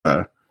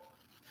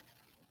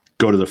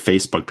go to the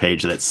Facebook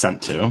page that it's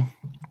sent to.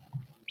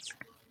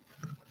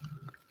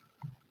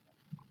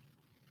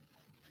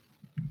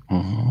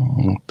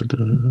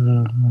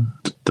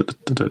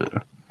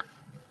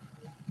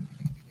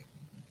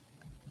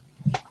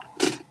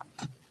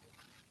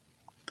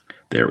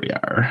 There we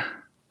are.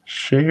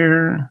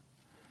 Share.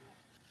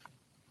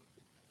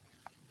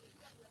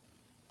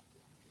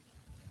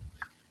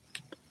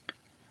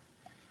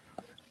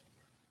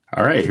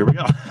 All right, here we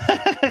go.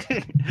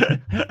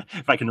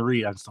 If I can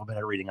read, I'm still bad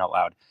at reading out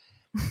loud.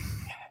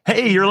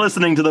 Hey, you're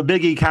listening to the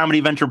Big E Comedy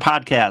Venture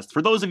Podcast.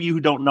 For those of you who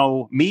don't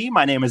know me,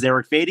 my name is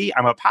Eric Fady.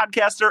 I'm a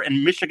podcaster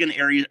and Michigan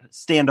area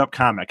stand-up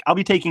comic. I'll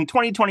be taking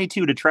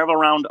 2022 to travel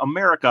around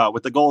America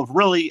with the goal of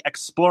really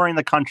exploring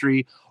the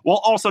country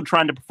while also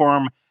trying to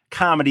perform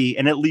comedy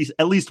in at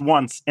least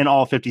once in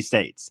all 50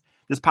 states.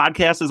 This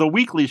podcast is a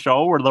weekly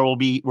show where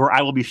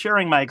I will be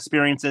sharing my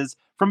experiences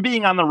from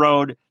being on the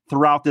road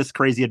throughout this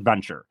crazy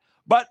adventure.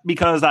 But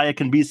because I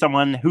can be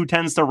someone who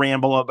tends to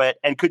ramble a bit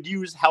and could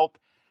use help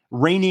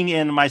reining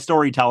in my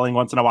storytelling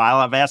once in a while,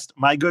 I've asked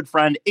my good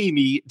friend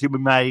Amy to be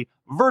my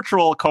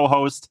virtual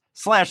co-host /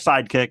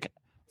 sidekick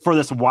for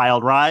this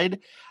wild ride.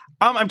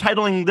 I'm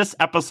titling this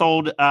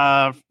episode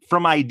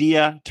From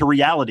Idea to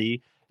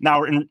Reality.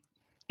 Now,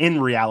 in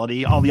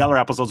reality, all the other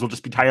episodes will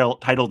just be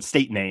titled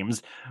state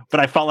names, but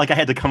I felt like I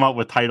had to come up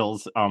with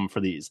titles for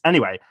these.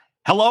 Anyway,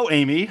 hello,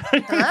 Amy.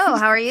 Hello,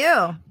 how are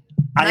you?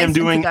 I am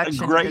doing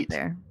great.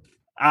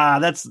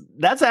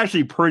 That's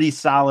actually pretty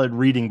solid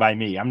reading by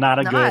me. I'm not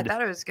a good. I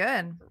thought it was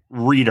good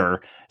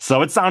reader,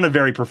 so it sounded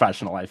very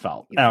professional. I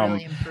felt you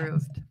really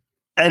improved.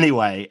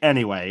 Anyway,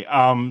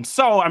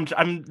 so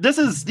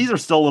these are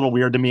still a little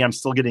weird to me. I'm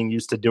still getting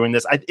used to doing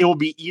this. It will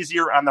be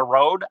easier on the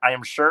road, I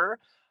am sure,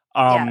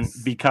 Yes.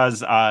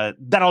 because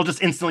then I'll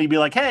just instantly be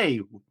like,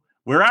 hey,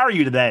 where are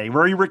you today?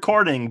 Where are you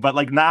recording? But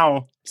like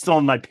now, still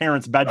in my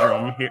parents'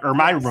 bedroom here, or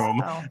my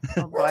room.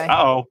 Oh boy.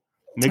 Uh-oh.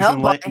 Migs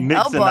and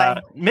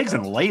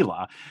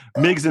Layla.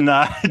 Migs and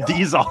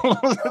Diesel.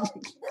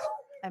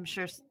 I'm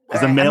sure.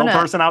 Is a male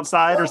person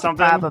outside or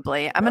something?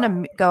 Probably. I'm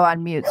going to go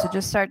on mute. So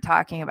just start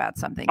talking about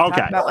something.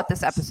 Okay. Talk about what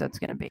this episode's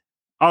going to be.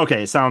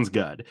 Okay. Sounds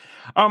good.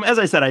 As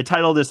I said, I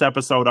titled this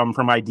episode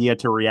From Idea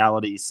to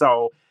Reality.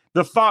 So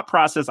the thought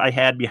process I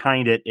had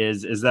behind it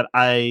is that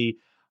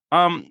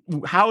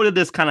how did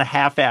this kind of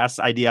half-ass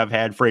idea I've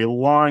had for a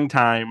long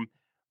time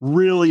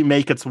really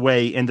make its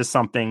way into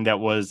something that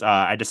was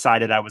I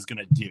decided I was going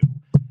to do.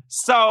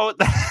 So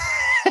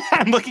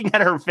I'm looking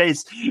at her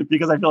face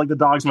because I feel like the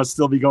dogs must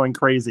still be going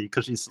crazy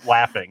because she's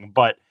laughing.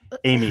 But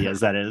Amy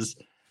is.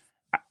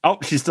 Oh,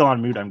 she's still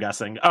on mute, I'm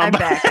guessing. I'm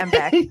back.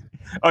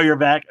 Oh, you're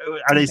back?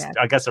 Are they? Back.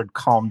 I guess they're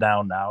calmed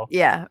down now.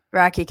 Yeah.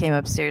 Rocky came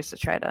upstairs to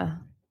try to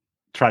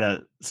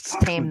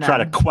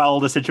quell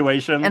the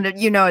situation, and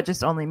it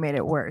just only made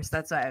it worse.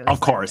 That's why. Of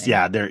course,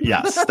 yeah.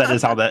 Yes, that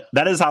is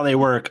how they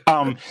work.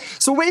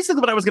 So basically,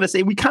 what I was going to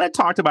say, we kind of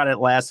talked about it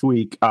last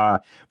week,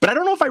 but I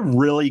don't know if I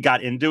really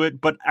got into it.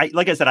 But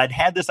like I said, I'd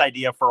had this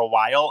idea for a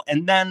while,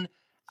 and then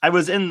I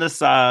was in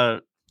this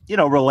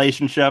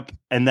relationship,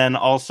 and then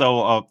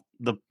also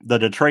the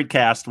Detroit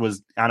cast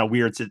was on a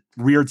weird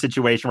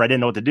situation where I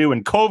didn't know what to do,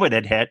 and COVID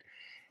had hit,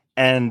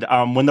 and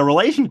when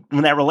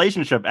that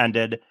relationship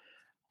ended.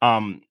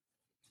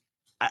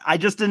 I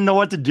just didn't know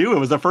what to do. It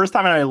was the first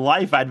time in my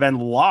life I'd been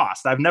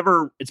lost.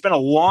 It's been a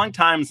long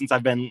time since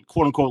I've been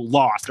quote unquote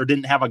lost or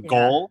didn't have a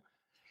goal.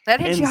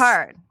 That hit you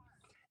hard.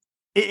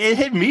 It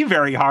hit me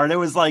very hard. It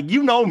was like,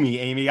 me,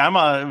 Amy, I'm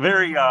a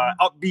very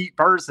upbeat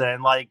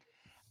person. Like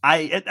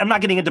I'm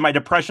not getting into my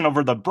depression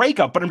over the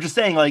breakup, but I'm just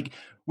saying, like,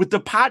 with the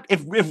pot,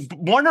 if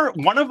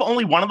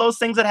only one of those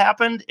things had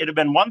happened, it'd have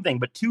been one thing,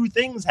 but two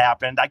things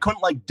happened. I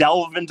couldn't like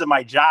delve into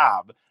my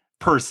job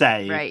per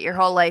se. Right. Your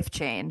whole life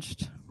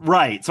changed.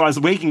 Right. So I was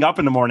waking up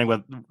in the morning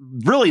with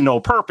really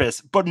no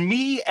purpose, but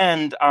me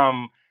and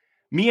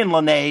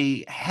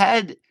Lene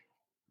had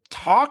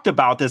talked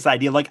about this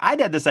idea. Like I'd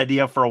had this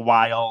idea for a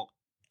while.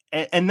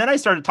 And then I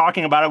started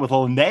talking about it with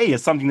Lene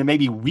as something that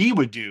maybe we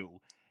would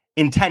do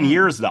in 10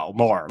 years though,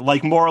 more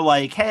like,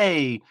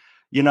 hey,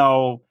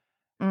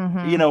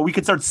 we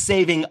could start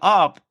saving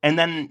up and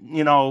then,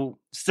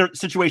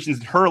 situations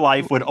in her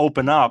life would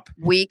open up.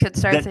 We could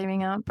start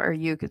saving up or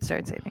you could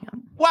start saving up.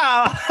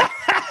 Wow.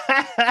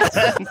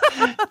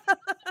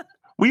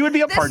 We would be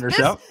a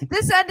partnership.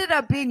 This ended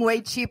up being way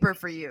cheaper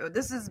for you.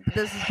 This is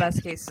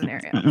best case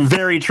scenario.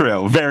 Very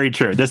true. Very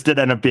true. This did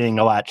end up being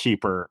a lot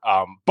cheaper.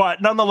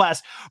 But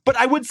nonetheless,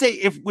 I would say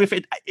if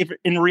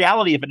in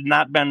reality, if it had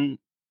not been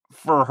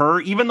for her,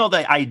 even though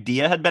the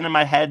idea had been in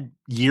my head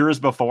years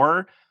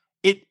before,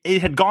 it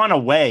had gone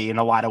away in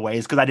a lot of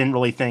ways because I didn't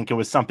really think it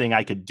was something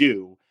I could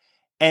do.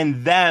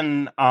 And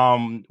then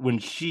when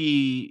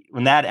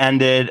that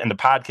ended and the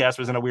podcast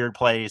was in a weird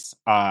place,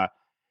 I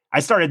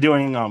started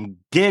doing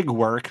gig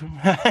work,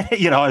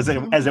 as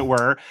it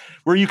were,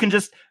 where you can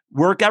just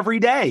work every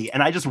day.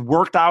 And I just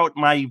worked out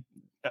my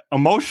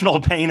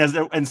emotional pain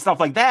and stuff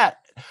like that.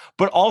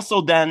 But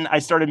also then I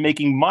started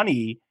making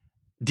money,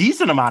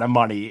 decent amount of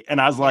money.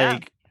 And I was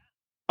like,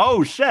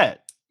 oh,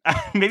 shit.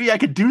 maybe I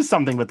could do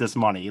something with this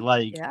money.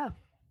 Like, Yeah.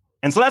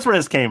 and so that's where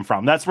this came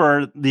from. That's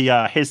where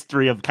the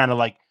history of kind of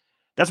like,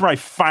 that's where I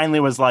finally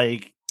was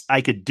like,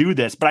 I could do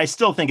this, but I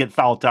still think it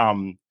felt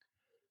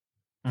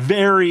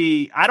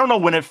very, I don't know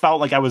when it felt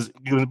like when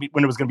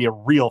it was going to be a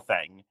real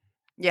thing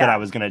that I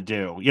was going to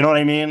do. You know what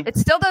I mean? It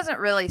still doesn't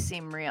really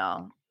seem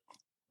real.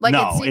 Like,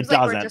 No, it seems it like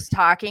doesn't. we're just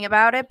talking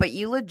about it, but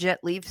you legit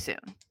leave soon.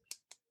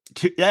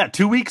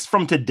 2 weeks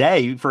from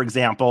today, for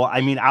example,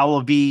 I mean, I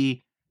will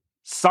be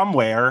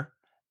somewhere.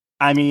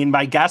 I mean,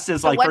 my guess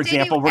is, So like, what for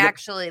example, did you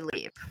actually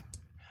leave?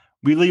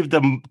 We leave the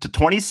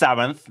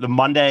 27th, the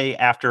Monday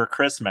after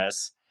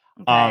Christmas.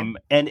 Okay.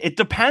 And it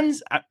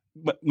depends.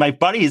 My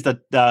buddies, the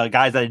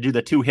guys that I do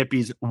the Two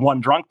Hippies,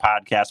 One Drunk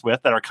podcast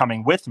with that are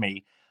coming with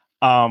me.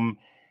 I'm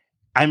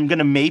going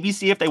to maybe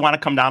see if they want to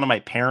come down to my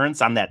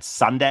parents on that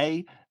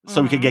Sunday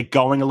so we could get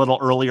going a little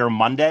earlier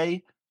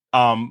Monday.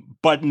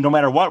 But no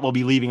matter what, we'll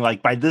be leaving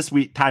like by this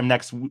week time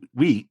next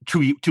week,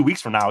 2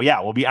 weeks from now. Yeah,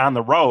 we'll be on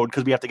the road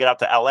because we have to get out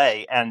to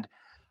LA. And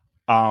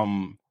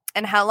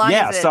how long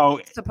is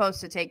it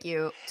supposed to take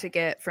you to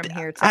get from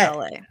here to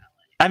LA?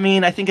 I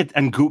mean, I think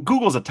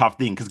Google's a tough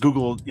thing because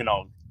Google, you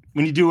know,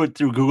 when you do it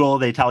through Google,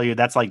 they tell you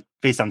that's like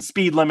based on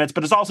speed limits,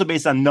 but it's also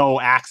based on no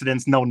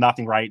accidents, no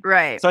nothing, right?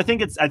 Right. So I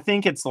think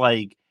it's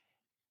like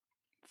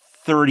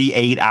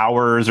 38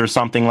 hours or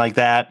something like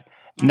that.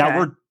 Okay. Now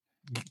we're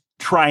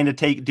trying to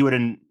do it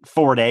in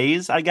 4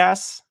 days, I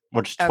guess,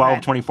 which 12,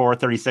 24,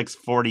 36,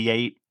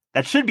 48.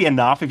 That should be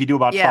enough if you do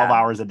about 12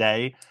 hours a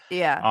day.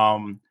 Yeah.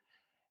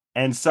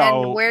 And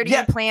so, and where do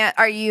you plan?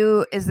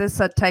 Is this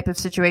a type of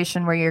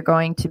situation where you're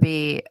going to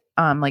be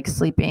like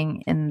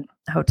sleeping in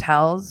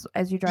hotels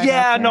as you drive?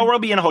 Yeah, no, we'll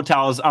be in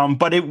hotels.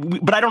 But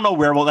I don't know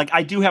where we'll, like,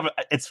 I do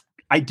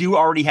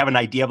already have an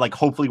idea of, like,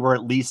 hopefully we're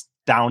at least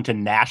down to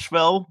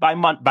Nashville by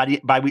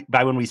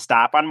when we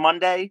stop on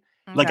Monday.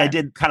 Okay. Like, I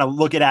did kind of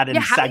look at it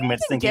in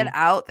segments, thinking, get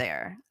out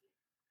there.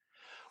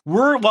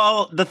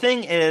 The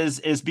thing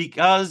is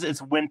because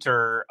it's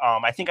winter.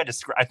 I think I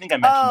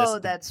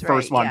mentioned this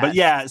first one, but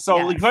yeah.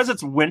 So because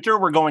it's winter,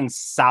 we're going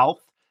south.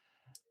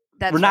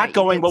 We're not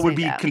going what would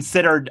be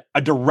considered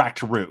a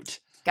direct route.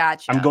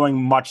 Gotcha. I'm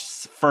going much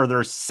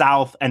further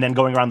south and then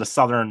going around the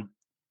southern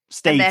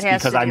states. And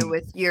that has to do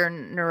with your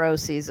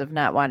neuroses of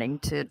not wanting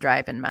to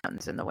drive in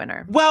mountains in the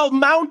winter. Well,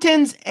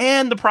 mountains,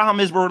 and the problem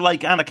is we're almost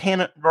like on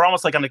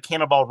a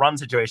Cannonball Run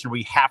situation.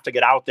 We have to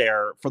get out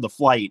there for the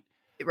flight.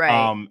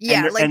 Right.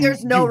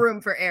 There's no room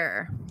for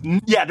error.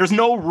 Yeah, there's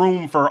no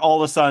room for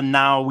all of a sudden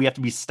now we have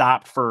to be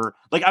stopped for,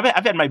 like,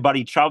 I've had my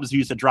buddy Chubbs who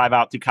used to drive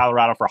out to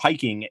Colorado for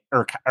hiking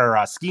or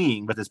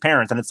skiing with his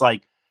parents, and it's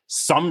like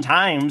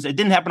sometimes it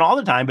didn't happen all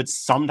the time, but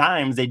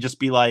sometimes they'd just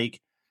be like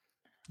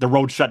the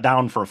road shut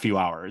down for a few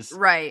hours,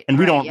 right? And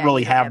we don't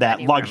really have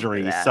that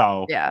luxury.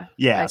 So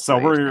so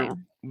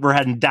we're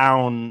heading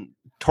down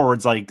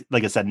towards like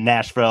I said,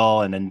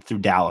 Nashville and then through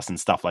Dallas and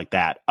stuff like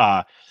that.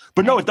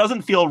 But no, it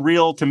doesn't feel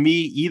real to me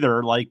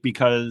either, like,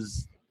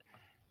 because,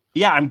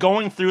 I'm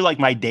going through, like,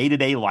 my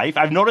day-to-day life.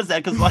 I've noticed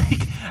that because, like,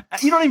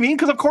 you know what I mean?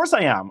 Because, of course,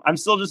 I am. I'm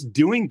still just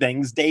doing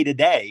things day to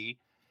day.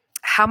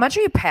 How much are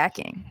you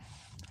packing?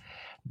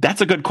 That's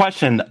a good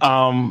question,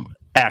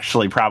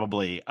 actually,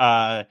 probably.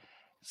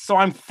 So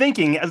I'm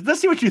thinking,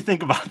 let's see what you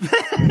think about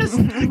this.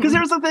 Because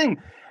here's the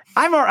thing.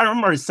 I'm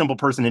a simple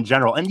person in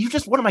general. And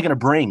what am I going to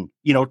bring?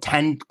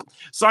 10.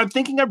 So I'm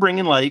thinking I'm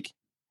bringing, like,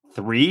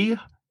 3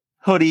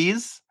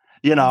 hoodies.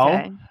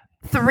 Okay.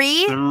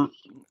 3?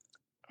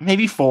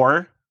 Maybe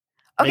 4.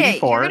 Okay, maybe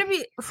 4. You're gonna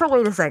be.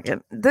 Wait a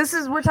second.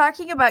 We're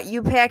talking about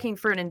you packing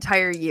for an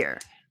entire year.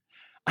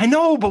 I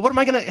know, but what am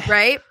I gonna?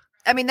 Right.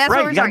 I mean, that's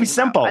what we're talking be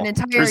simple. About, an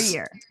entire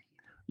year.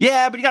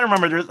 Yeah, but you gotta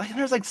remember,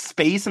 there's like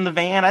space in the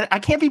van. I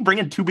can't be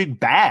bringing 2 big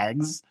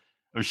bags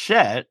of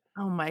shit.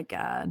 Oh my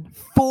god,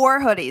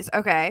 4 hoodies.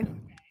 Okay.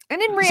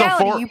 And in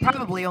reality, you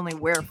probably only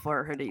wear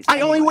 4 hoodies.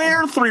 I only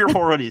wear 3 or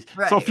 4 hoodies.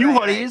 So a few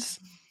hoodies,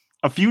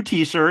 a few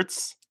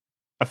t-shirts,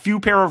 a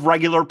few pair of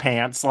regular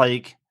pants,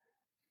 like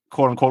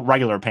quote unquote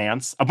regular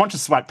pants, a bunch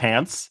of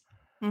sweatpants.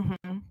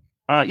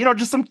 Mm-hmm.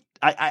 Just some.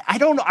 I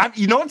don't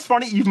know. What's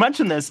funny? You've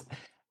mentioned this.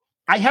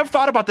 I have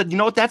thought about that. You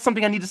know what? That's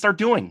something I need to start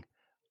doing.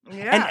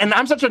 Yeah. And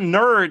I'm such a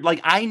nerd.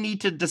 Like, I need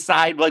to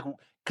decide, like,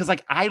 because,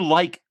 like, I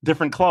like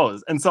different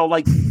clothes, and so,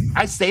 like,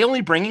 I say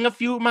only bringing a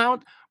few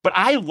amount, but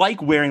I like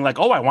wearing, like,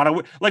 I want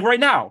to, like, right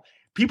now.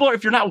 People,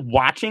 if you're not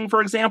watching,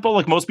 for example,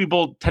 like, most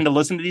people tend to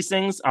listen to these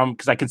things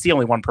because I can see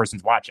only one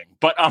person's watching.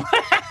 But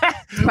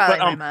probably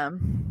my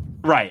mom.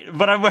 Right.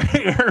 But I'm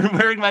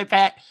wearing my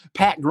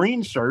Pat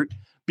Green shirt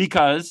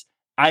because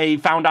I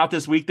found out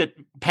this week that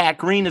Pat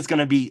Green is going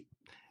to be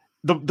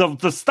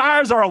the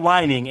stars are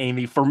aligning,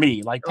 Amy, for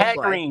me. Like, Pat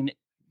Green,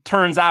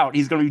 turns out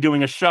he's going to be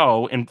doing a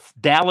show in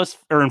Dallas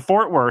or in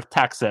Fort Worth,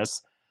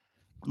 Texas.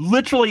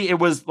 Literally, it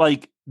was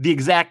like the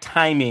exact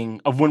timing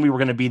of when we were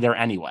going to be there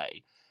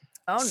anyway.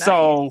 Oh, nice.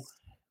 So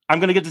I'm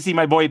going to get to see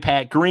my boy,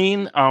 Pat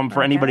Green.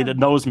 For anybody that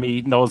knows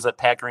me, knows that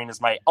Pat Green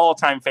is my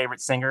all-time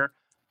favorite singer.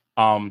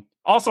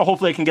 Also,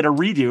 hopefully I can get a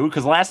redo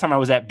because last time I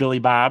was at Billy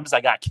Bob's, I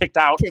got kicked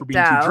out for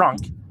being too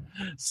drunk.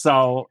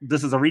 So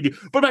this is a redo.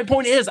 But my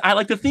point is, I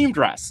like the theme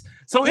dress.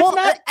 So it's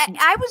not.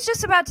 I was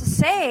just about to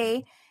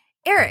say,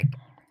 Eric,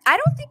 I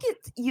don't think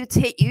it's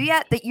hit you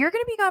yet that you're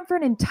going to be gone for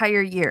an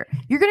entire year.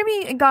 You're going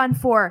to be gone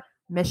for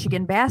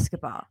Michigan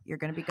basketball. You're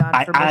going to be gone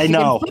for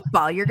Michigan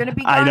football. You're going to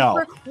be gone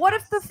for. What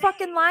if the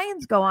fucking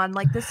Lions go on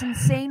like this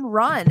insane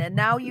run and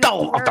now you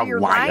wear your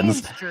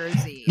Lions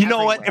jersey? You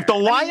know what? If the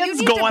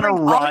Lions go on a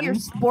run, all your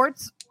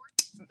sports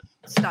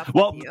stuff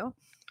with you.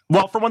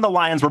 Well, for when the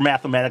Lions were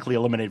mathematically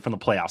eliminated from the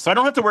playoffs, so I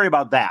don't have to worry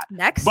about that.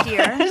 Next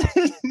year.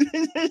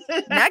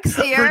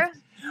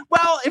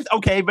 Well,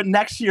 but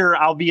next year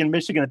I'll be in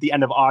Michigan at the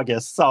end of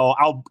August, so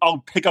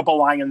I'll pick up a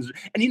Lions.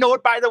 And you know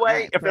what? By the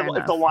way, if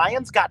the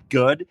Lions got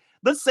good,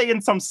 let's say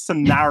in some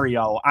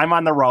scenario I'm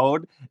on the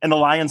road and the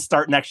Lions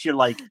start next year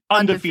like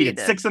undefeated.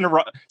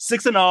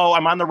 6-0.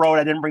 I'm on the road.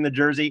 I didn't bring the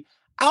jersey.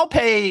 I'll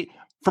pay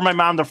for my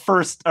mom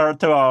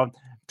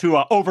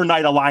to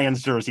overnight a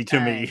Lions jersey to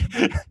me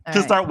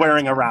to start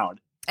wearing around.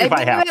 If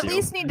I have you at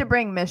least need to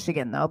bring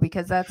Michigan though,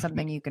 because that's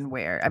something you can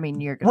wear. I mean,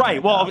 you're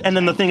right. Well, and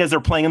then the thing is, they're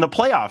playing in the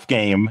playoff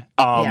game,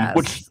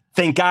 which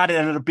thank God it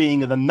ended up being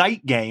the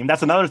night game.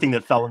 That's another thing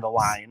that fell into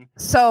line.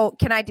 So,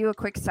 can I do a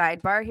quick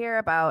sidebar here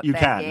about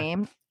that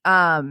game?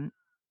 And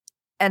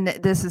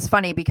this is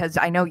funny because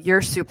I know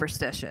you're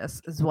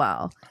superstitious as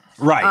well,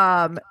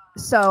 right?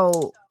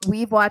 So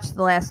we've watched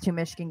the last 2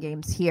 Michigan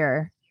games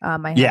here,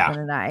 my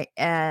husband and I,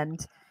 and.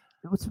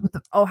 With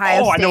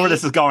Ohio State. I know where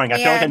this is going. I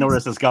feel like I know where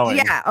this is going.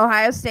 Yeah,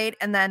 Ohio State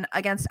and then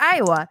against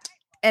Iowa.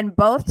 And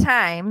both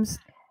times,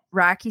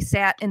 Rocky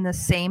sat in the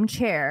same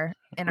chair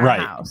in our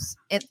house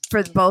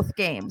for both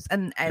games.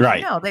 And you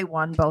know, they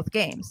won both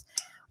games.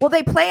 Well,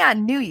 they play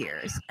on New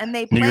Year's. And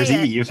they play New Year's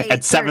Eve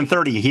at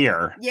 7:30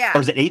 here. Yeah. Or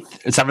is it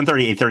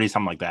 7:30, 8:30,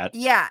 something like that?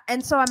 Yeah.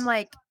 And so I'm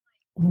like,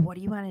 what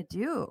do you want to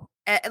do?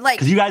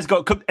 Because you guys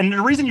go cook. And the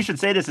reason you should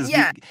say this is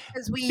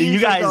because you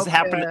guys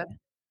happen to...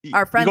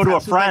 Our friends go to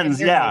a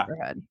friend's,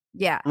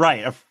 yeah,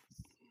 right.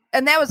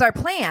 And that was our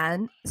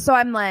plan. So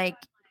I'm like,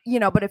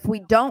 but if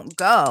we don't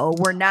go,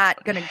 we're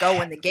not going to go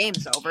when the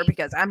game's over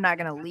because I'm not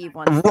going to leave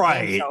when the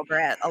game's over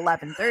at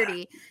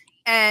 11:30.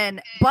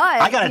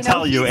 But I gotta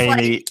tell you,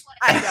 Amy,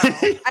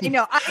 I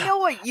know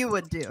what you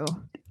would do.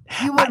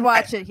 You would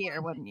watch it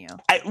here, wouldn't you?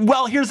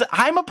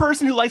 I'm a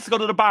person who likes to go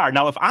to the bar.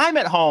 Now, if I'm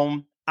at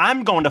home,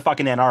 I'm going to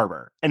fucking Ann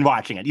Arbor and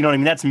watching it. You know what I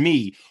mean? That's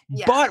me.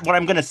 Yeah. But what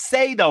I'm going to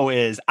say, though,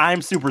 is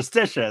I'm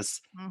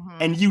superstitious. Mm-hmm.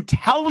 And you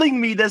telling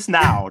me this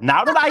now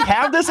that I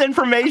have this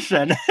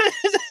information,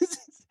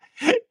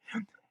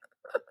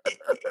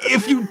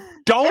 if you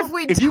go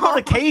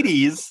to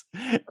Katie's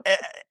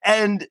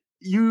and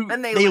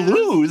they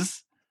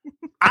lose,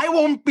 I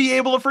won't be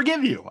able to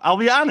forgive you. I'll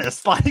be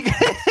honest. Like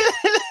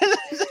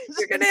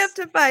you're going to have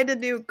to find a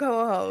new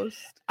co-host.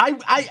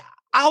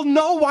 I'll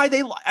know why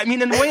in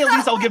a way, at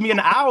least I'll give me an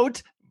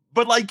out.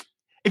 But like,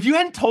 if you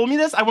hadn't told me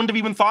this, I wouldn't have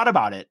even thought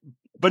about it.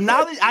 But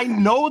now that I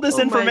know this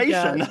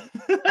information,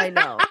 I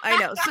know.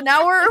 So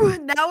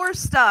now we're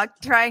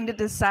stuck trying to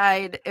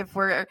decide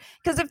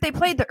because if they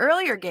played the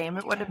earlier game,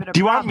 it would have been a problem. Do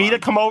you want me to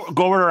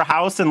go over to her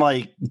house and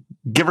like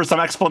give her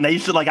some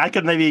explanation? Like I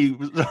could maybe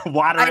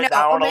water it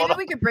down a little.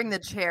 We could bring the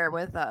chair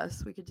with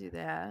us. We could do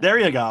that. There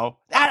you go.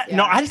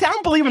 No, I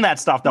don't believe in that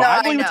stuff though. No,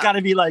 I believe it's got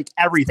to be like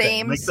everything.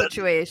 Same like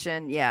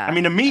situation. Yeah. I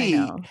mean, to me,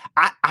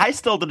 I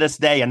still to this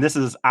day, and this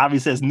is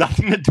obviously has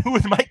nothing to do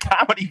with my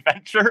comedy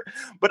venture,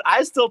 but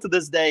I still to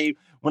this day,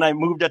 when I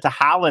moved it to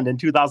Holland in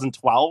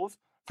 2012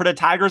 for the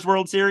Tigers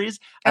World Series,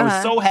 I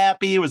was so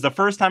happy. It was the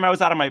first time I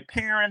was out of my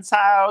parents'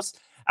 house.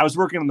 I was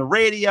working on the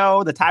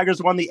radio. The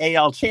Tigers won the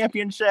AL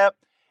championship.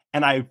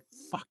 And I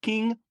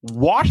fucking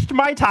washed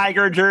my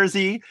Tiger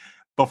jersey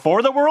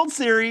before the World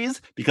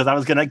Series because I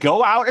was going to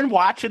go out and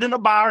watch it in a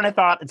bar. And I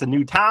thought, it's a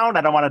new town.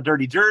 I don't want a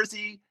dirty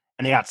jersey.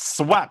 And they got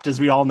swept, as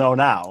we all know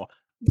now.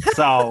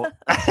 So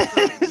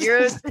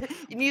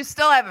you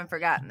still haven't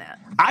forgotten that.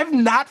 I've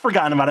not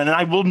forgotten about it. And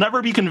I will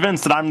never be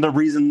convinced that I'm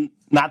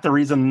not the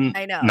reason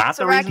I know. Not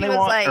so the reason they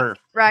want.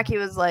 Rocky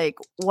was like,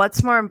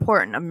 what's more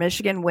important, a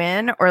Michigan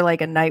win or like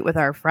a night with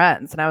our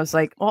friends? And I was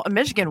like, well, a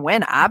Michigan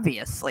win,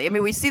 obviously. I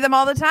mean, we see them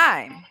all the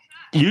time.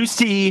 You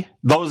see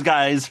those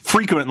guys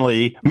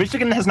frequently.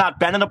 Michigan has not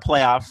been in the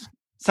playoffs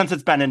since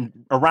it's been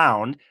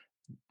around.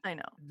 I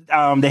know.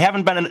 They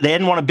hadn't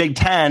won a Big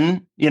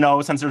Ten,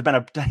 since there's been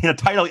a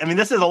title. I mean,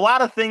 this is a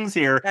lot of things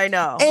here. I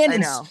know.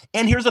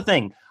 And here's the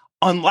thing.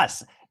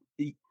 Unless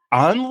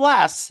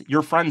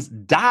your friends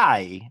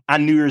die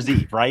on New Year's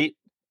Eve, right?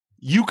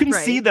 You can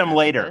see them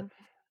later.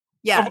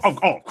 Yes. Oh,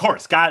 of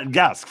course. God,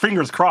 yes.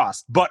 Fingers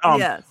crossed. But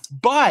yes.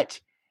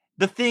 But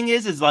the thing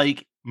is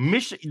like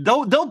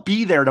they'll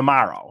be there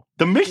tomorrow.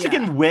 The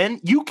Michigan win,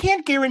 you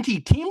can't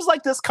guarantee. Teams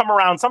like this come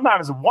around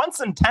sometimes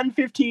once in 10,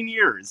 15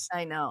 years.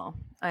 I know.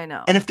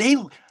 And if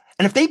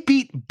they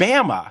beat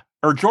Bama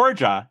or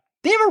Georgia,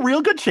 they have a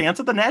real good chance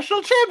at the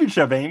national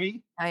championship,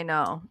 Amy. I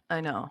know.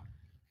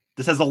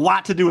 This has a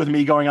lot to do with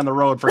me going on the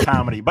road for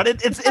comedy, but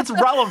it's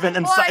relevant.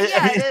 And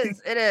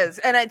it is.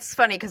 And it's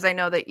funny because I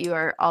know that you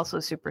are also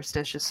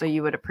superstitious, so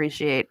you would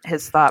appreciate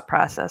his thought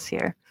process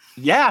here.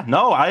 Yeah,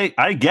 no,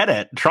 I get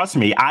it. Trust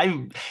me.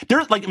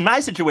 There's like in my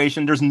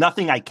situation, there's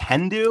nothing I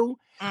can do.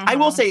 I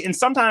will say, and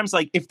sometimes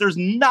like if there's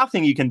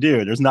nothing you can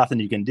do, there's nothing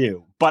you can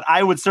do. But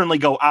I would certainly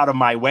go out of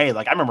my way.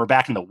 Like I remember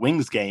back in the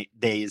Wings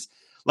days,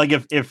 like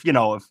if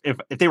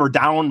they were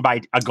down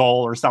by a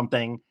goal or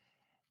something,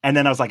 and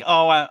then I was like,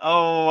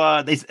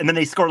 and then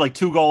they scored like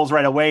 2 goals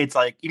right away. It's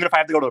like even if I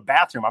have to go to the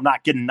bathroom, I'm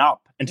not getting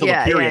up until the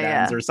period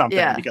ends or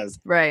something because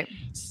right.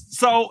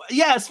 So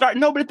yeah, but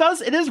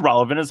it is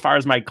relevant as far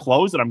as my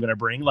clothes that I'm going to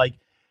bring. Like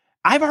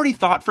I've already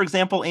thought, for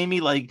example,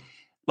 Amy, like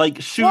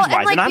shoes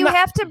wise, and like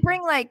have to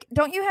bring like,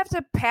 don't you have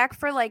to pack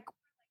for like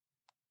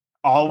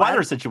all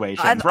weather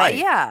situations, right?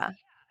 Yeah.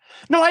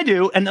 No, I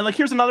do. And then like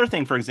here's another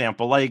thing, for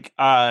example, like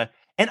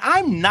and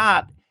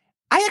I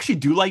actually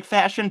do like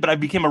fashion, but I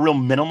became a real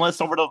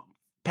minimalist over the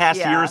past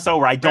year or so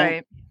where I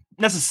don't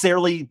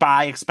necessarily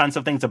buy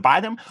expensive things to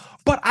buy them.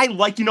 But I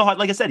like, how,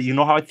 like I said,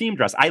 how I theme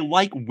dress. I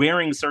like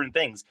wearing certain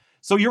things.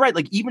 So you're right.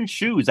 Like even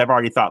shoes, I've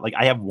already thought, like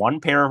I have one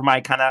pair of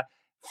my kind of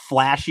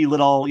flashy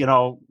little,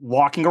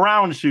 walking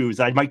around shoes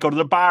that I might go to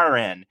the bar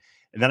in.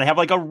 And then I have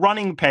like a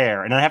running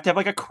pair, and then I have to have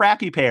like a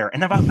crappy pair.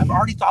 And I've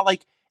already thought,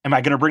 like, am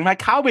I going to bring my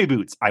cowboy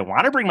boots? I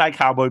want to bring my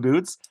cowboy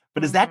boots,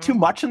 but is that too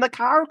much in the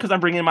car? Because I'm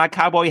bringing my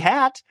cowboy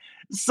hat.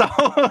 So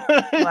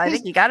well, I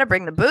think you got to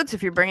bring the boots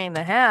if you're bringing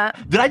the hat.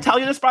 Did I tell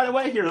you this, by the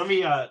way? Here, let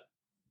me. I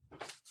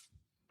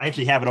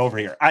actually have it over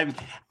here. I'm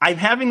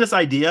having this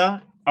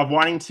idea of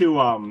wanting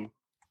to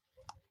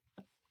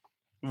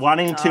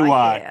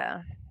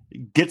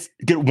get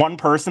one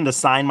person to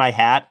sign my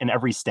hat in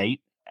every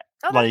state,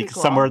 like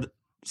cool.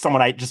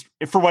 someone I just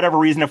for whatever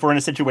reason, if we're in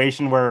a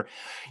situation where.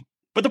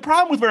 But the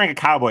problem with wearing a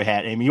cowboy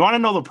hat, Amy, you want to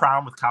know the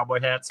problem with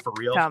cowboy hats for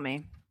real? Tell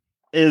me.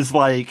 Is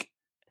like,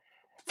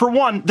 for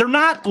one, they're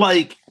not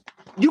like,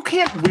 you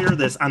can't wear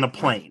this on a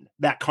plane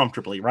that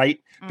comfortably, right?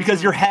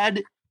 Because your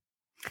head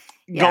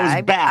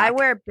goes back. I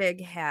wear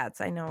big hats.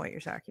 I know what you're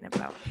talking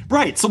about.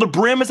 Right. So the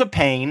brim is a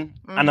pain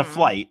on the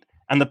flight,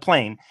 on the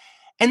plane.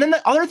 And then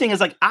the other thing is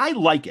like, I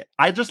like it.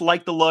 I just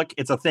like the look.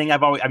 It's a thing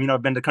I've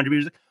been to country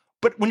music.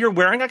 But when you're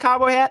wearing a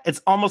cowboy hat,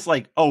 it's almost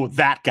like, oh,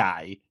 that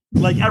guy.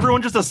 Like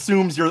everyone just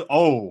assumes you're,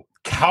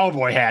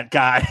 cowboy hat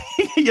guy.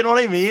 You know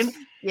what I mean?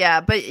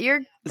 Yeah, but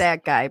you're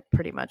that guy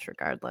pretty much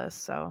regardless.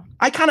 So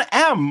I kind of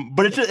am,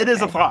 but it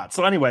is a thought.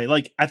 So anyway,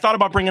 like I thought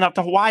about bringing it up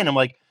to Hawaii, and I'm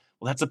like,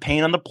 well, that's a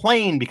pain on the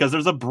plane because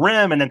there's a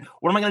brim, and then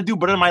what am I going to do?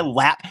 Put it in my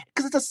lap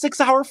because it's a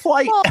 6-hour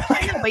flight. Well,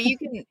 but you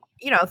can,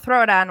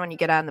 throw it on when you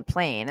get on the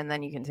plane, and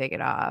then you can take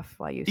it off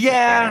while you.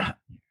 Yeah,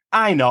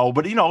 I know,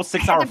 but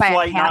 6-hour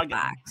flight.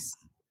 Box.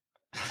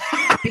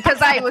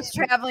 Because I was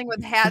traveling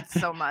with hats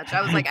so much,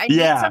 I was like, I need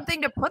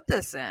something to put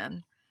this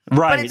in.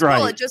 Right, but it's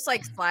cool. It just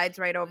like slides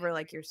right over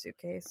like your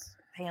suitcase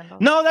handle.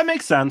 No, that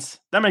makes sense.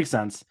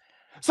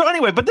 So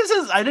anyway, but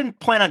I didn't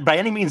by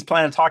any means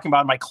plan on talking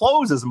about my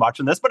clothes as much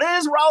in this, but it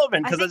is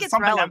relevant because it's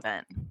something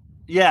relevant.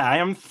 I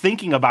am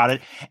thinking about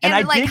it.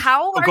 And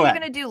how are you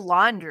going to do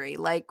laundry,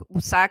 like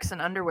socks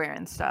and underwear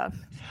and stuff?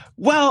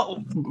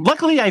 Well,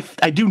 luckily I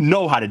do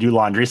know how to do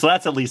laundry, so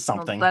that's at least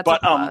something. Well,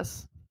 that's a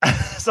plus.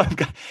 So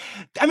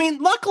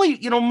luckily,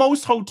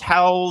 most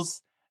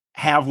hotels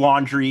have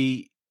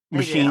laundry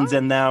machines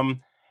in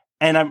them,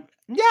 and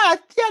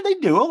they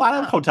do. A lot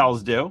of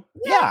hotels do.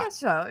 Yeah, I guess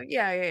so.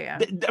 Yeah.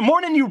 More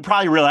than you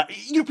probably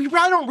realize. You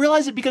probably don't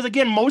realize it because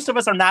again, most of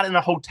us are not in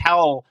a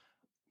hotel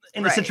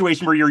in a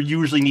situation where you're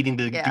usually needing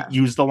to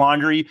use the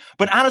laundry.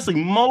 But honestly,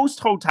 most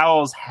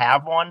hotels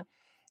have one.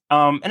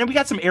 And then we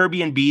got some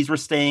Airbnbs we're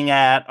staying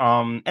at.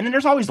 And then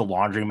there's always the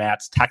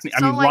laundromats.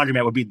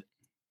 Laundromat would be.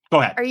 Go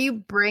ahead. Are you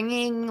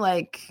bringing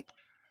like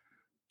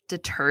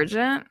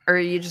detergent, or are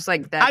you just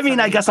like that?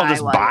 I guess I'll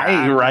just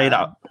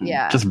buy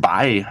just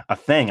buy a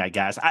thing. I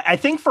guess I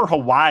think for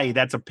Hawaii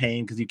that's a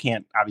pain because you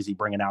can't obviously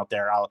bring it out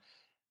there. I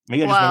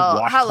just won't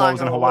wash clothes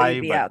in Hawaii. Will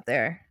you be out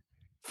there?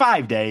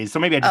 5 days, so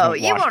maybe I just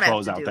won't wash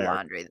clothes out there. You won't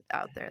have to do laundry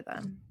out there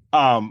then.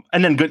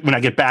 And then when I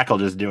get back, I'll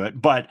just do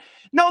it. But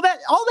no,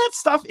 all that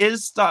stuff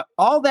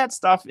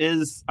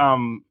is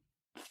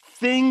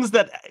things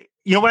that.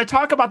 When I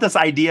talk about this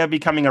idea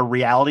becoming a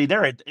reality,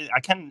 I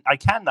can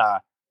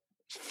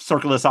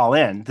circle this all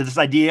in. This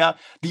idea,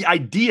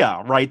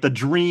 right? The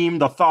dream,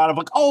 the thought of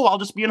like, I'll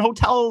just be in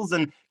hotels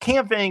and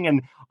camping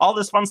and all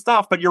this fun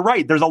stuff. But you're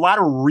right. There's a lot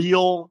of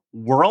real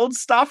world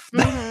stuff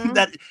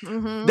that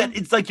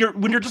it's like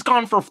when you're just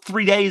gone for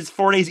 3 days,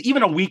 4 days,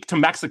 even a week to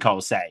Mexico,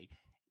 say,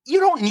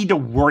 you don't need to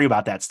worry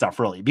about that stuff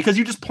really because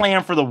you just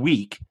plan for the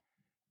week.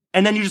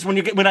 And then you just,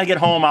 when I get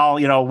home,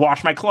 I'll,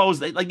 wash my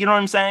clothes. Like, you know what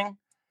I'm saying?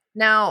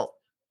 Now,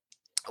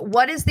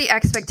 what is the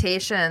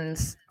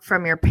expectations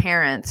from your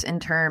parents in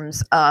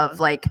terms of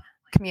like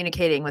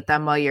communicating with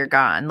them while you're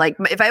gone? Like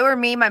if I were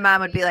me, my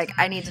mom would be like,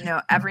 I need to know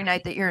every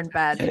night that you're in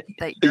bed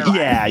that you're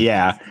alive.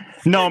 Yeah.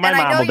 No, my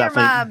mom will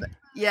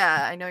definitely.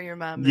 I know your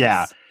mom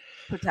is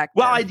protective.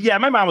 Well,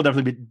 my mom will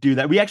definitely do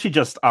that. We actually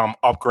just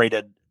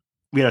upgraded.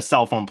 We had a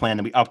cell phone plan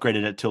and we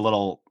upgraded it to a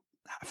little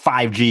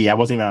 5G. I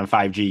wasn't even on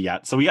 5G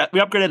yet. So we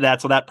upgraded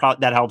that. So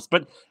that helps.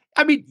 But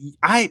I mean,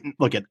 I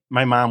look at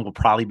my mom will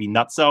probably be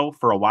nutso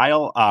for a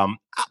while.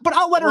 But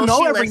I'll let her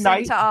know every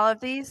night to all of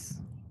these.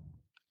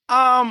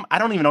 I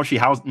don't even know if she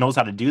knows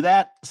how to do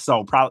that.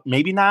 So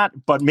maybe not,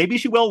 but maybe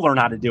she will learn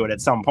how to do it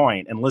at some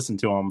point and listen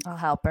to them. I'll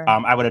help her.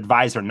 I would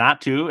advise her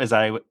not to, as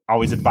I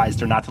always advised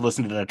her not to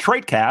listen to the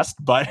Detroit cast,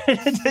 but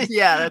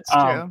yeah, that's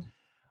true.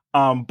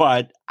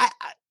 But I,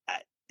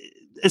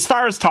 as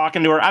far as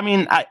talking to her, I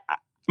mean,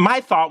 my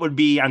thought would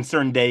be on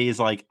certain days,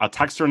 like I'll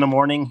text her in the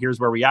morning. Here's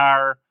where we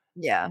are.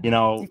 Yeah.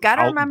 You've got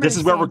to remember this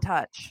is where we're in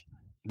touch.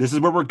 This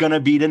is where we're going to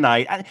be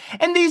tonight.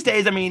 And these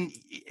days, I mean,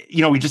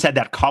 we just had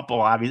that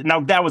couple, obviously. Now,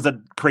 that was a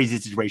crazy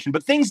situation,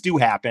 but things do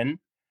happen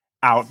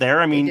out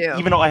there. I mean,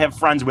 even though I have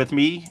friends with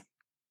me,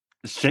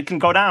 shit can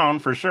go down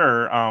for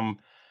sure.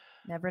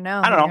 Never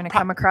know. You're going to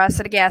come across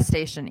at a gas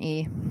station,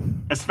 E.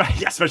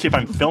 Especially if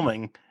I'm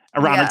filming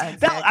around. Yeah,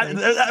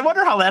 exactly. I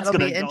wonder how that's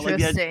going to go.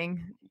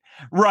 Interesting.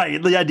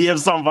 Right. The idea of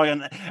some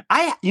fucking,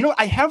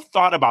 I have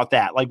thought about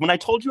that. Like when I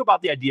told you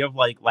about the idea of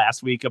like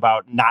last week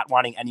about not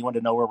wanting anyone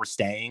to know where we're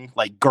staying,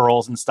 like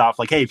girls and stuff.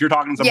 Like, hey, if you're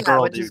talking to some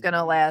girl, which is going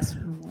to last,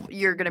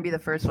 you're going to be the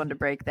first one to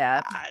break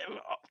that.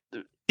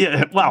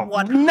 Well,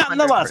 100%.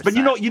 Nonetheless, but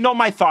you know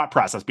my thought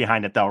process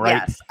behind it though,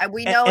 right? Yes.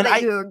 We know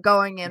that you're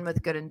going in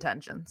with good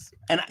intentions.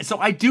 And so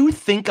I do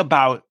think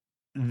about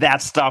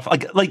that stuff.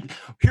 Like let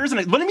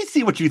me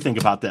see what you think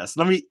about this.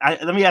 Let me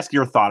ask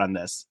your thought on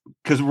this,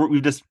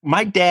 because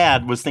my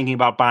dad was thinking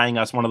about buying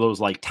us one of those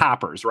like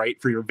toppers, right,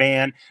 for your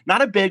van.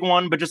 Not a big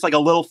one, but just like a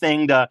little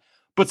thing to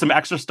put some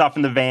extra stuff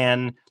in the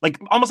van, like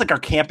almost like our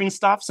camping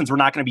stuff, since we're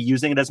not going to be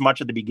using it as much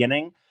at the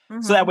beginning.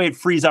 Mm-hmm. So that way it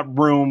frees up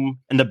room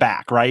in the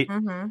back, right?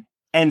 Mm-hmm.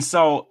 And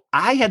so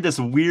I had this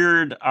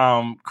weird,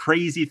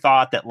 crazy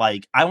thought that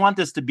like I want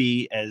this to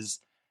be as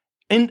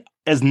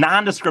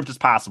nondescript as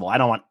possible. I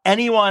don't want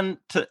anyone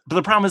to, but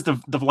the problem is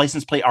the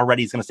license plate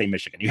already is going to say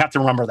Michigan. You have to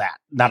remember that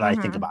now that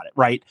I think about it.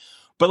 Right.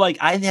 But like,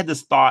 I had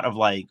this thought of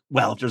like,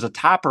 well, if there's a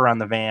topper on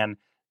the van,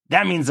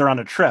 that means they're on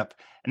a trip,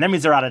 and that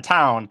means they're out of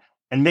town,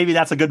 and maybe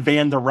that's a good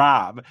van to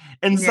rob.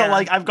 And so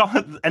like I've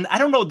gone, and I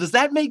don't know, does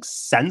that make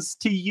sense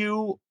to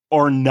you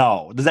or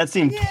no? Does that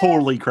seem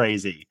totally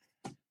crazy?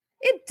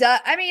 It does.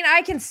 I mean,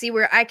 I can see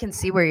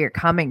where you're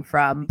coming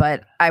from,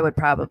 but I would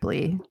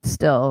probably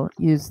still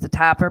use the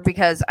topper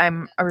because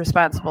I'm a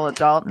responsible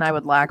adult and I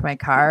would lock my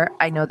car.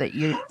 I know that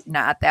you're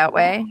not that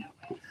way.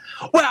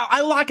 Well,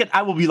 I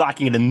will be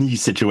locking it in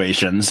these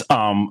situations.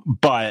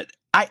 But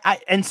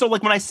and so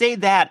like when I say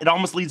that, it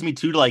almost leads me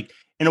to like,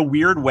 in a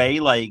weird way,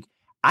 like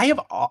I have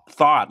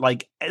thought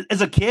like as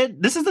a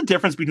kid, this is the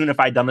difference between if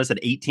I'd done this at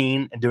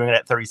 18 and doing it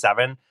at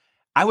 37.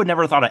 I would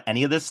never have thought of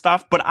any of this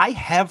stuff, but I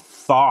have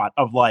thought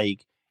of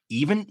like,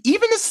 even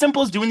as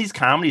simple as doing these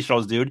comedy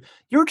shows, dude,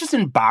 you're just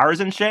in bars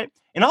and shit.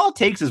 And all it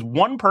takes is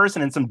one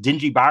person in some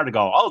dingy bar to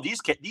go, oh, these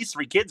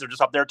three kids are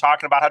just up there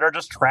talking about how they're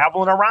just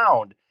traveling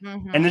around.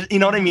 Mm-hmm. And you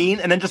know what I mean?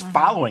 And then just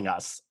following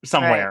us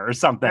somewhere or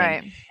something.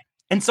 Right.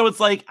 And so it's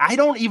like, I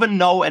don't even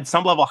know at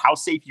some level how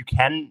safe you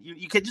can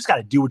just got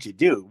to do what you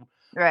do.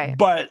 Right.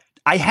 But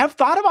I have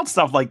thought about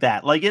stuff like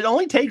that. Like it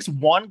only takes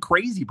one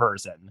crazy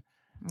person.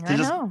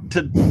 And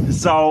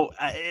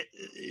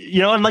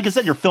like I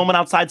said, you're filming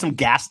outside some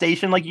gas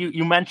station, like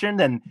you mentioned,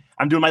 and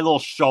I'm doing my little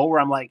show where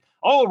I'm like,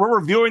 oh, we're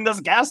reviewing this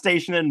gas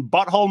station in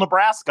Butthole,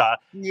 Nebraska.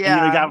 Yeah.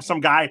 And you got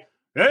some guy,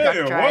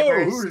 hey,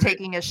 whoa,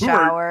 taking a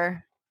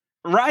shower.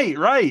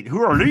 Right.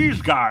 Who are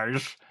these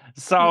guys?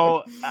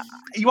 So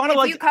you want to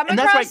like, and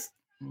that's like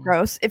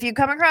gross. If you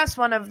come across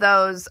one of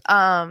those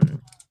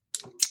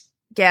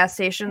gas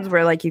stations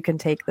where like you can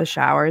take the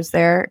showers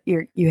there,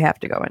 you have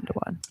to go into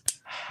one.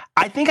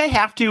 I think I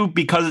have to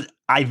because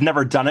I've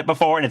never done it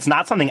before, and it's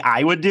not something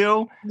I would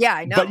do. Yeah,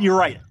 I know. But you're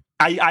right.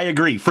 I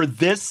agree. For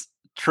this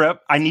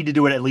trip, I need to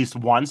do it at least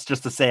once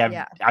just to say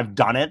I've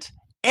done it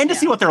and to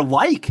see what they're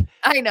like.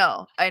 I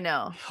know.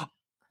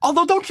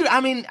 Although, don't you? I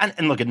mean,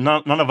 and look,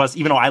 none of us,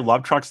 even though I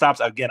love truck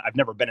stops, again, I've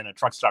never been in a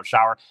truck stop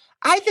shower.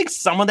 I think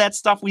some of that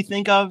stuff we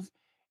think of,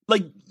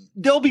 like,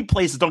 there'll be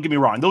places, don't get me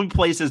wrong, there'll be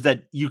places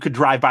that you could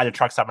drive by the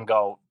truck stop and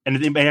go, and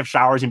they may have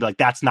showers and be like,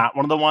 that's not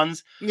one of the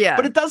ones. Yeah.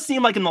 But it does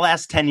seem like in the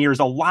last 10 years,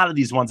 a lot of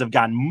these ones have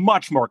gotten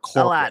much more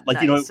corporate. A lot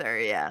like, nicer,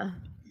 yeah.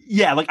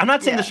 Yeah, like I'm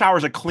not saying the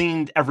showers are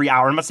cleaned every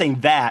hour. I'm not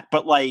saying that,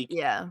 but like,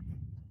 yeah.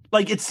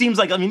 Like it seems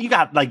like, I mean, you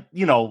got like,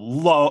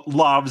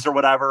 Loves or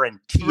whatever and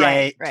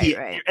TA,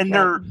 right. and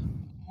they're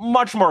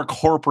much more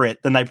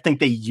corporate than I think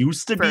they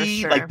used to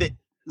be. Sure.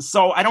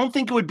 So I don't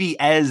think it would be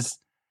as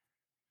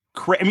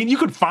I mean, you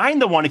could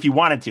find the one if you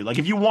wanted to. Like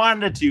if you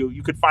wanted to,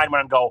 you could find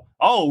one and go,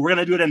 oh, we're going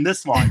to do it in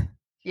this one.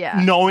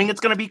 Yeah. Knowing it's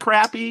going to be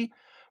crappy.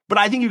 But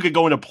I think you could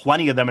go into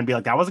plenty of them and be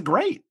like, that was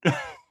great.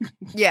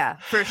 Yeah,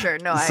 for sure.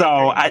 No,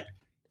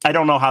 I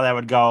don't know how that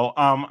would go.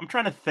 I'm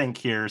trying to think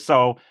here.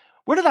 So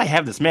where did I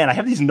have this? Man, I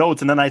have these notes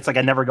and then it's like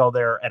I never go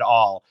there at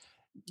all.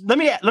 Let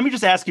me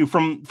just ask you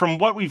from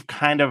what we've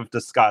kind of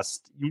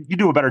discussed, you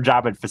do a better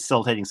job at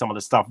facilitating some of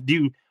this stuff.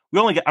 I'm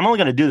only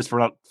going to do this for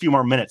a few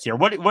more minutes here.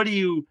 What do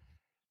you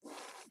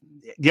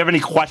have any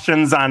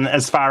questions on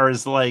as far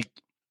as like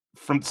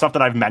from stuff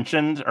that I've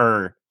mentioned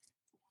or?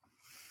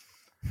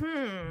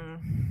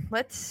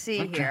 Let's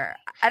see here.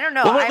 I don't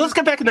know. Well, let's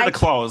get back into the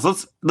clothes.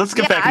 Let's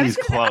get back into these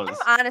clothes.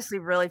 I'm honestly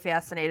really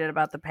fascinated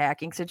about the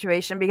packing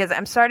situation because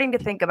I'm starting to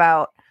think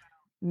about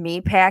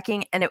me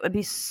packing, and it would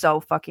be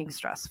so fucking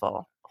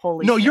stressful.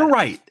 Holy shit. You're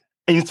right.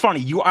 And it's funny.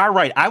 You are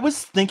right. I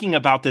was thinking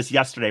about this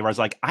yesterday where I was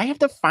like, I have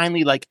to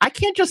finally I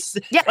can't just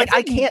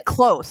I can't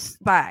close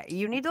by.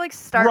 You need to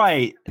start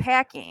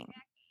packing.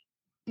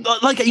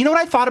 You know what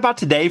I thought about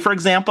today, for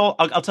example?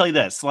 I'll tell you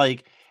this.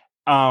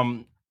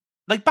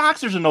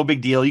 Boxers are no big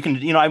deal. You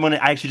can, I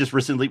actually just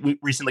recently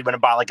went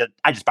and bought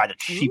I just buy the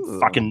cheap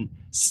fucking,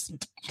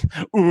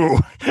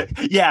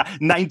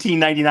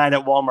 $19.99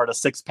 at Walmart, a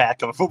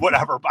 6-pack of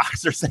whatever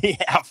boxers they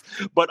have.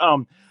 But,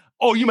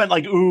 you meant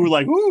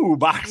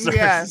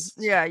boxers.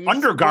 Yeah.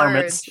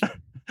 Undergarments.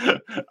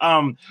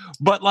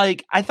 But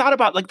I thought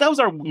about those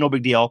are no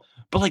big deal,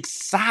 but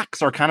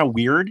socks are kind of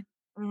weird.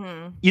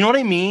 Mm-hmm. You know what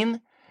I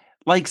mean?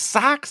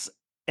 Socks.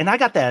 And I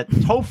got that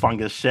toe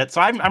fungus shit. So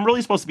I'm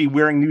really supposed to be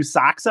wearing new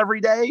socks every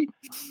day.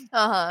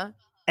 Uh-huh.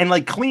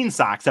 And clean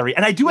socks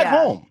and I do at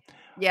home.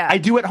 Yeah. I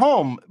do at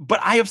home. But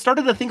I have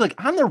started to think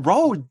on the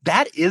road,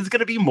 that is going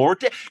to be more.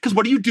 Because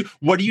what do you do?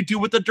 What do you do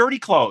with the dirty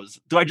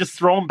clothes? Do I just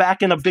throw them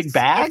back in a big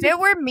bag? If it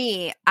were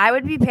me, I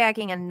would be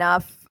packing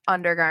enough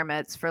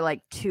undergarments for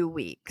 2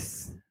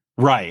 weeks.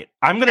 Right.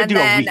 I'm going to do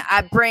a week.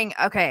 I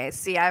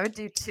would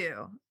do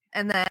 2.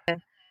 And then,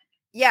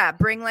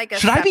 bring a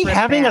Should I be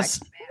having bag.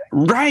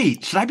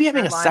 Right. Should I be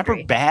having a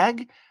separate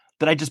bag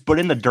that I just put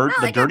in the dirty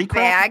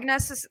bag,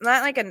 not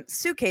a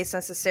suitcase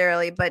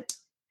necessarily, but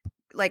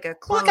a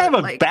clothes. I have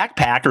a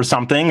backpack or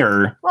something,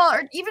 or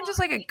even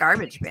just a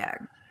garbage bag.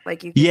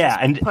 You can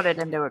and put it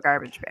into a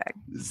garbage bag.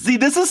 See,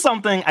 this is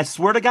something I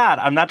swear to God,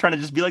 I'm not trying to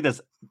just be like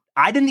this.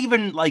 I didn't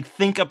even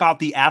think about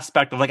the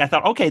aspect of I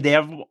thought, okay, they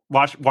have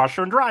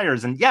washer and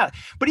dryers, and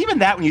but even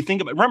that, when you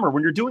think about, remember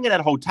when you're doing it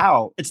at a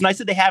hotel, it's nice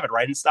that they have it,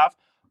 right, and stuff.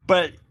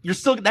 But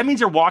that means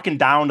you're walking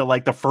down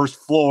to the first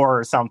floor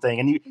or something,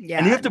 and you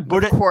have to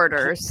put it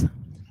quarters,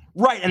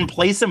 right, and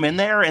place them in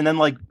there, and then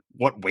wait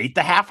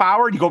the half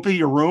hour? You go up to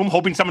your room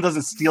hoping someone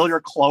doesn't steal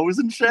your clothes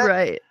and shit.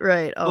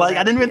 Right. Oh,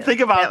 I didn't even think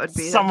about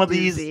some of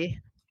these.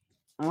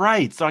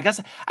 Right. So I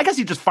guess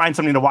you just find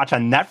something to watch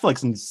on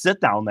Netflix and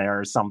sit down there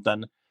or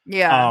something.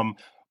 Yeah.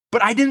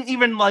 But I didn't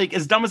even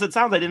as dumb as it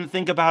sounds, I didn't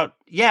think about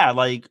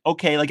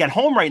okay, at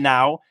home right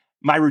now.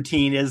 My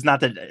routine is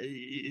not that,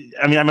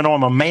 I know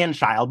I'm a man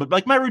child,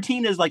 but my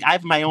routine is I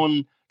have my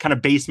own kind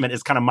of basement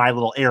is kind of my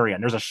little area.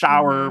 And there's a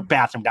shower,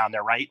 bathroom down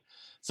there, right?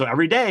 So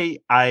every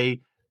day I,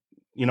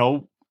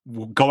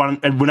 go on,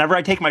 and whenever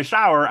I take my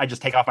shower, I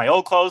just take off my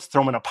old clothes,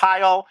 throw them in a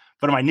pile,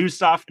 put in my new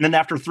stuff. And then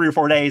after 3 or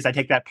 4 days, I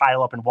take that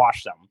pile up and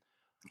wash them.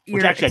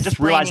 Which actually, I just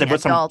realized I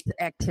put some adult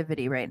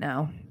activity right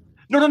now.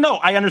 No.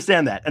 I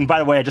understand that. And by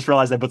the way, I just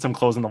realized I put some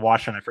clothes in the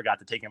washer and I forgot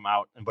to take them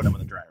out and put them in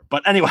the dryer.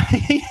 But anyway,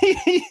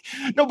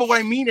 no, but what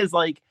I mean is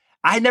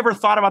I never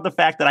thought about the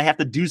fact that I have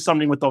to do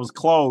something with those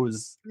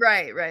clothes.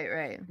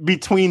 Right.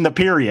 Between the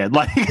period.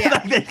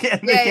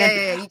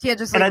 Yeah. You can't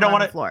just leave them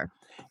on the floor.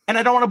 And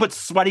I don't want to put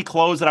sweaty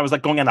clothes that I was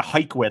going on a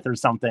hike with or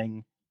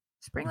something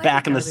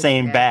back in the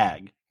same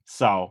bag.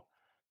 So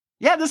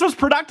this was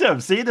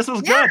productive. See, this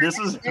was good.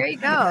 There you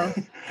go.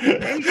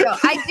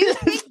 I do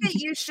think that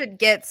you should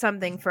get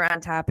something for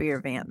on top of your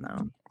van,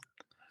 though.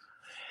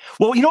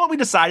 Well, you know what we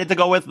decided to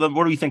go with? What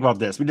do we think about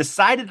this? We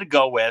decided to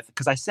go with,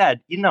 because I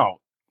said,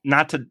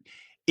 not to,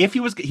 if he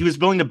was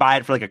willing to buy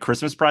it for a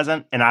Christmas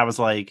present. And I was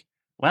like,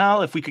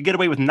 well, if we could get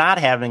away with not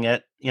having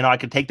it, I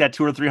could take that $200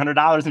 or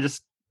 $300 and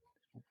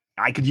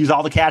I could use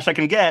all the cash I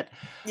can get.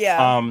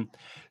 Yeah.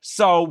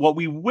 So what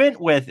we went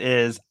with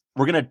is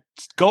we're going to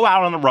go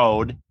out on the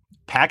road,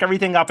 pack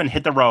everything up and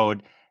hit the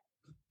road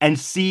and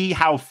see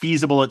how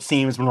feasible it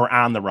seems when we're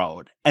on the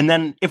road. And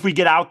then if we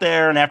get out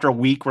there and after a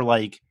week, we're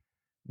like,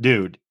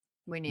 dude,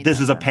 this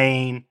is a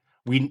pain.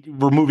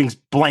 We're moving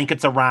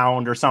blankets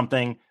around or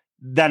something.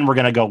 Then we're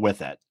going to go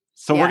with it.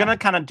 So we're going to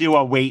kind of do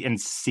a wait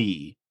and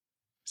see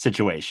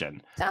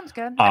situation. Sounds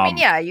good.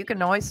 You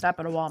can always stop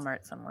at a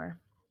Walmart somewhere.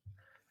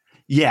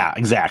 Yeah,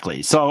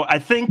 exactly. So I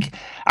think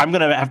I'm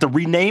going to have to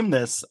rename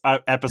this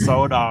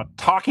episode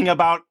talking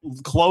about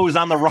clothes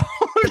on the road.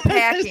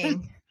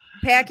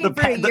 Packing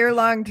for a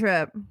year-long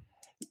trip.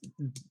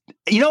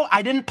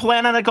 I didn't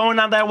plan on it going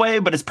on that way,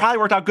 but it's probably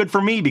worked out good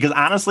for me because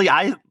honestly,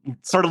 I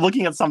started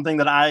looking at something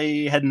that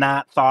I had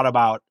not thought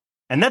about.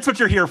 And that's what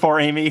you're here for,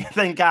 Amy.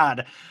 Thank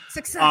God.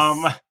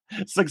 Success.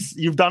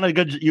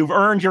 You've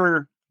earned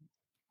your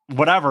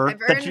whatever.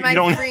 I've earned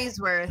my freeze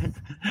worth.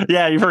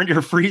 Yeah, you've earned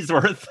your freeze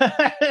worth.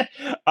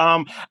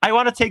 I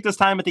want to take this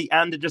time at the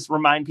end to just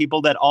remind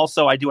people that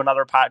also I do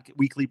another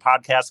weekly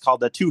podcast called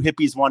the 2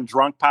 Hippies, 1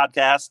 Drunk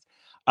podcast.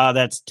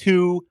 That's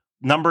 2,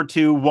 number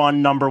 2,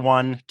 1, number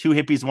 1, 2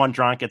 Hippies, 1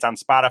 Drunk. It's on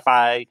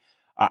Spotify,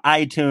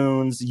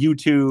 iTunes,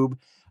 YouTube.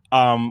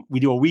 We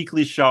do a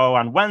weekly show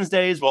on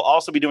Wednesdays. We'll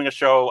also be doing a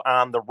show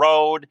on the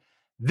road.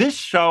 This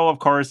show, of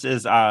course,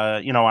 is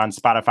on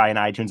Spotify and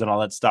iTunes and all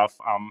that stuff.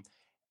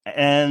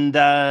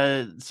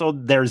 So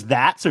there's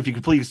that. So if you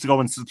could please go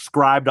and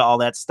subscribe to all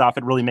that stuff,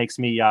 it really makes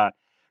me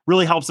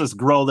really helps us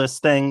grow this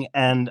thing.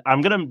 And I'm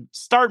going to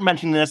start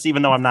mentioning this,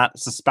 even though I'm not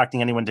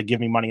suspecting anyone to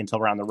give me money until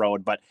we're on the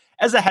road. But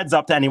as a heads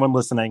up to anyone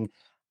listening,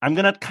 I'm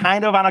going to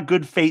kind of on a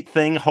good faith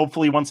thing,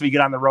 hopefully once we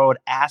get on the road,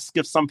 ask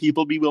if some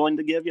people be willing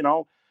to give,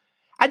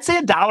 I'd say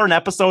 $1 an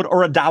episode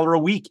or $1 a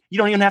week. You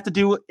don't even have to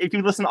do, if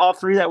you listen to all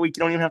 3 that week,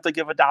 you don't even have to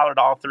give $1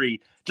 to all 3.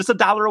 Just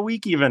 $1 a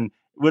week even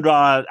would,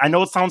 I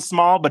know it sounds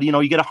small, but you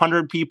get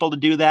 100 people to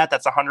do that.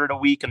 That's 100 a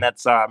week. And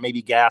that's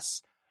maybe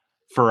gas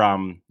for,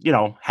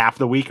 half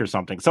the week or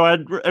something. So I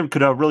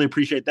could really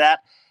appreciate that.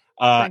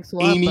 Thanks a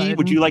lot, Amy, Biden.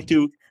 Would you like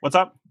to, what's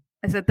up?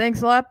 I said,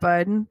 thanks a lot,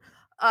 Biden.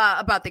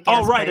 About the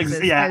gas Oh, right.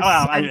 prices. Yeah.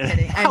 Well, I'm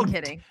kidding. I'm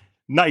kidding.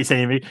 Nice,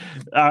 Amy.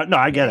 No,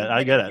 I get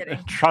it.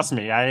 Trust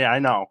me. I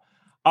know.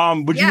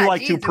 Would you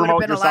like to promote yourself? It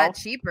would have been a lot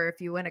cheaper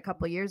if you went a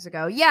couple years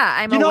ago. Yeah,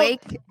 I'm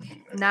awake,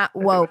 not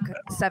woke.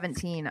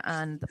 17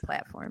 on the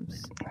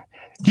platforms.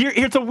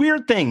 Here's a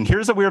weird thing.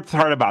 Here's a weird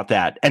part about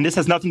that, and this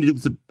has nothing to do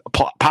with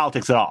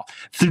politics at all.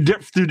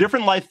 Through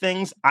different life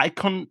things, I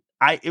couldn't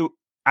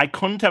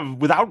have,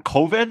 without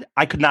COVID,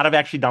 I could not have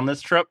actually done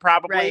this trip.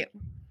 Probably, right.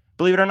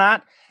 Believe it or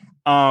not.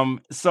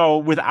 So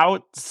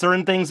without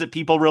certain things that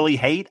people really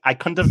hate, I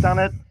couldn't have done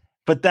it.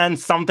 But then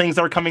some things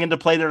are coming into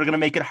play that are going to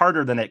make it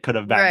harder than it could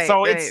have been. Right,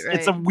 so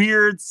it's a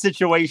weird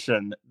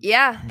situation.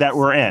 Yeah, that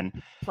we're in.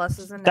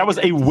 Pluses and negatives. That was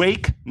a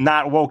wake,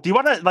 not woke. Do you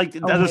want to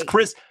that was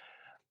Chris?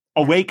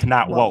 Awake,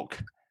 not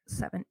woke.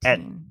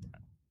 17.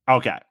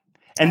 Okay.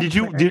 And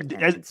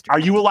are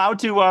you allowed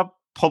to? Are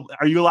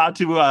you allowed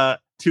to? What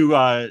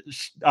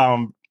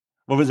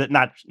was it?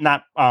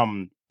 Not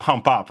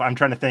pump up. I'm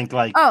trying to think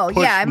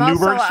I'm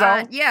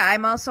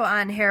also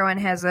on Heroin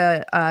Has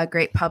a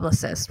great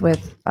publicist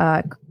with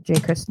J.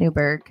 Chris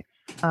Newberg.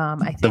 I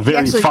think the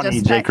very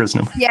funny J. Chris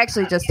Newberg. He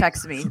actually just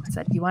texted me and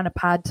said, "You want a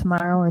pod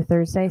tomorrow or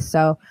Thursday?"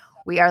 So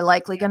we are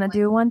likely going to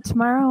do one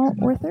tomorrow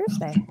or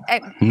Thursday.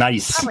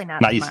 Nice. Probably not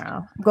tomorrow.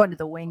 I'm going to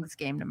the Wings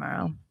game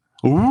tomorrow.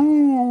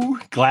 Ooh,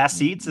 glass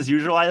seats as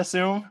usual, I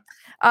assume.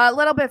 A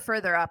little bit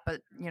further up,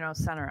 but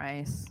center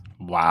ice.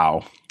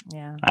 Wow.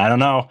 Yeah. I don't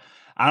know.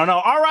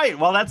 All right.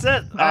 Well, that's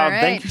it. Right.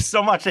 Thank you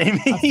so much,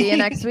 Amy. I'll see you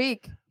next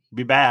week.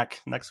 Be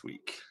back next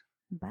week.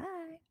 Bye.